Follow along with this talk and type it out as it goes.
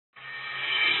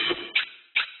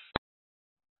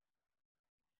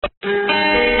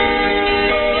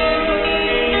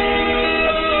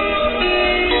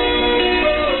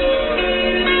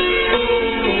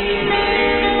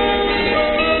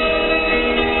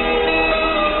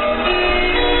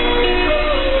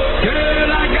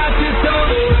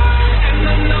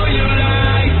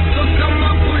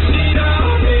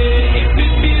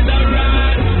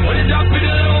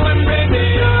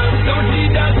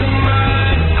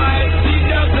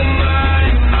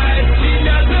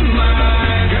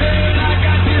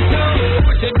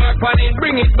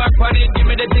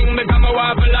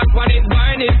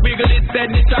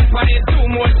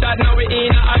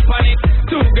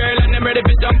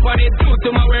on it. True to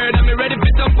my word, I'm ready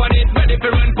for jump on it. Ready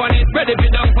for run on it, ready for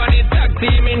dump on it. Tag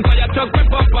team in fire truck, we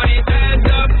pump on it. Hands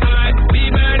up high, we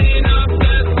burning up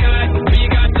the sky. We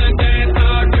got the dance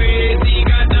all crazy,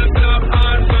 got the club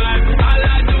on fire. I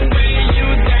like the way you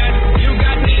dance, you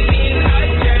got me in a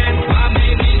chance. My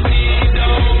baby, she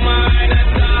don't mind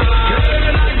at all.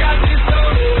 Girl, I got this so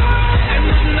high, and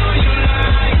I know you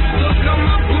like. So come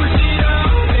on, push it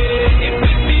on me. If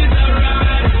it feels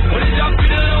alright, put it up in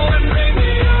the low and bring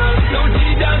me up. No, she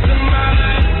doesn't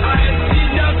mind. She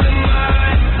doesn't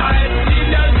mind. She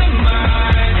doesn't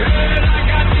mind. Girl, I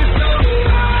got this so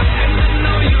high, and I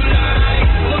know you like.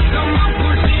 So come on,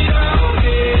 push it on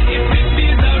me. If it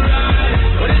feels alright,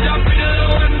 put it up in the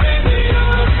low and bring me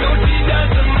up. No, she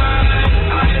doesn't mind.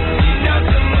 She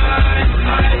doesn't mind.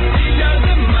 She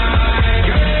doesn't mind.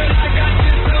 Girl, I got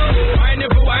this so. Wine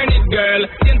it, wine it, girl.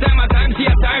 Same time I time, she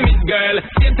a time it, girl.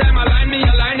 Same time I line me,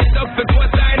 I line it up for two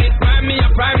sign it. Prime me, I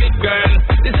prime it, girl.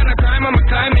 This ain't a crime, I'm a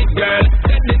climate, girl.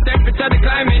 Set the temperature, the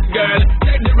climate, girl.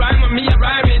 Take the rhyme with me, I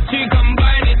rhyme it. She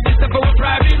combine it, this stuff for a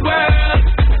private world.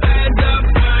 Hands up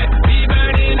high, we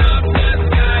burning up the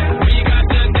sky. We got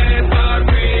the dance all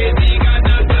crazy, got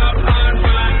the club on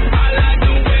fire. I like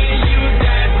the way you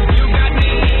dance, you got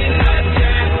me in a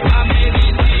chance. My baby,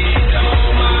 she don't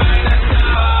mind at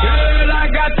all. Girl, I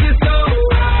got you so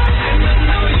high, and I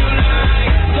know you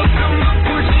like. So come on,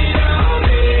 push it on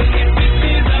me. If it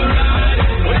feels alright,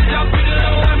 put it up in the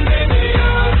low and baby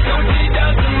up. No, she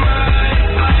doesn't mind.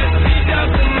 She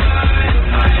doesn't mind.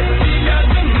 She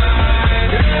doesn't mind.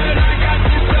 Girl, I got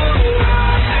you so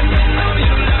high, and I know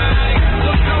you like.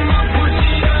 So come on, push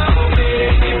it on me.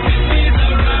 If it feels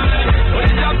alright, put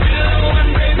it up in the low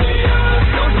and baby up.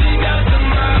 No, she doesn't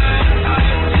mind.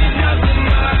 She doesn't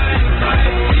mind.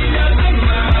 She doesn't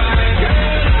mind.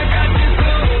 Girl, I got you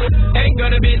so. Ain't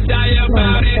gonna be shy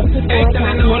about it. Ain't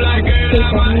telling no lie, girl,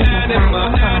 I'm a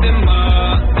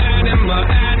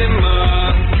animal.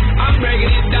 I'm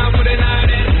breaking it down for the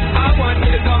night, and I want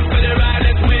you to come for the ride.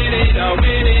 Let's win it all,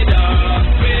 win it all,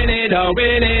 win it all,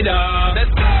 win it all.